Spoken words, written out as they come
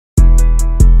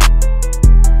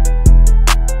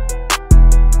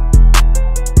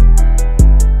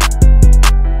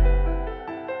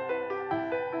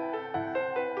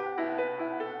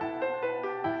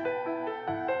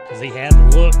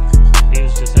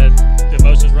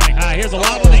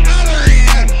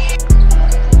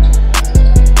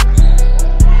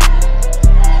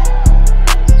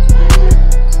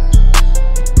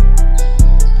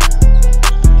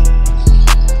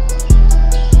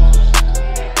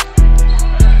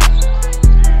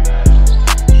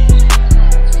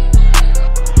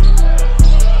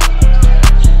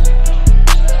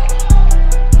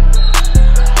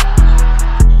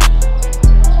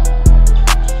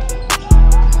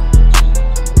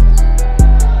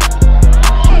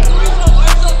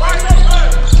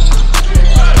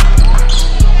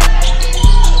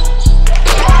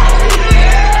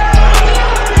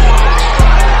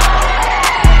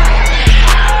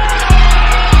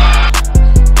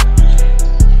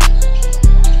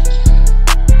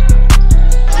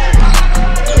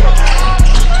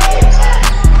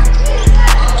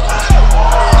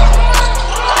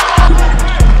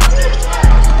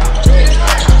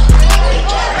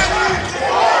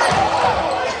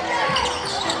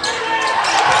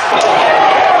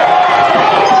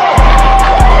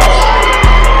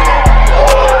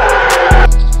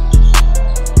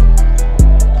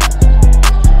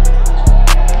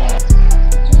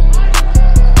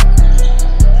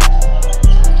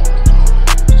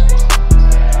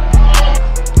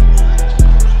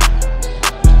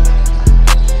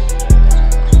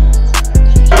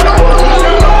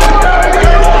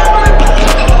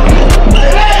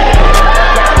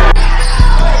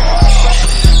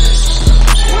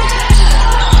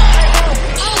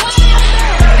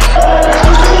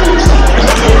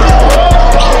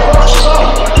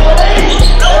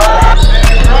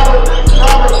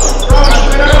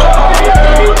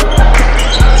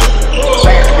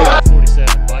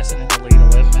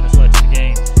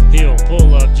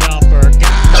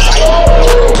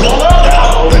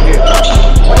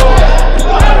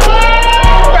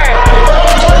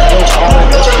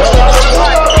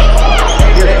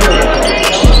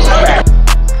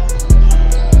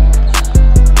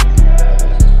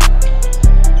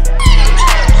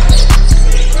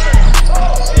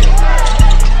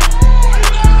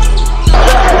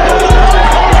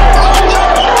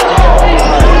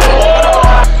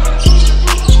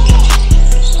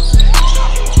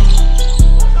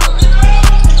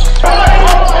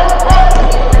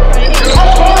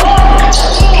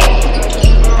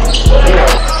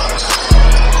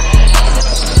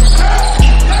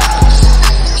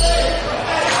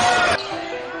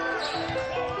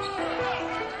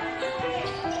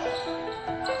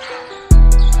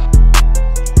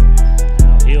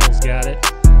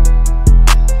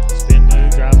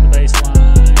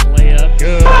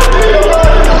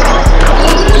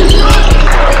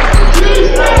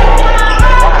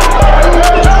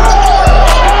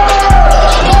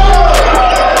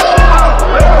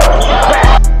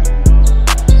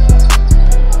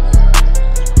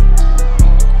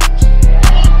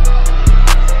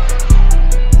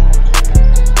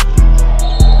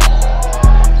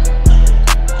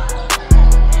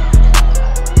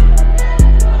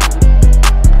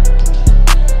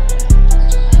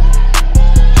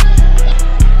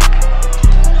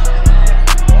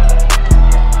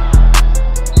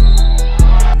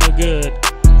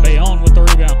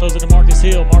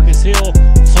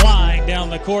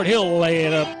court. He'll lay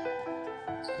it up.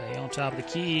 Stay on top of the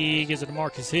key. Gives it to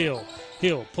Marcus Hill.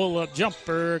 Hill, pull-up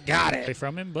jumper. Got it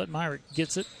from him, but Myrick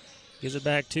gets it. Gives it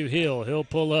back to Hill. Hill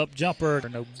pull-up jumper.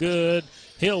 No good.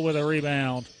 Hill with a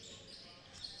rebound.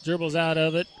 Dribbles out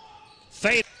of it.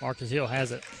 Fade. Marcus Hill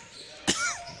has it.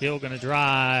 Hill going to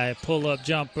drive. Pull-up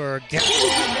jumper. Got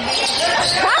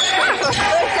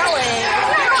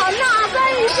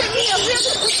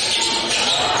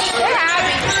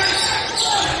it.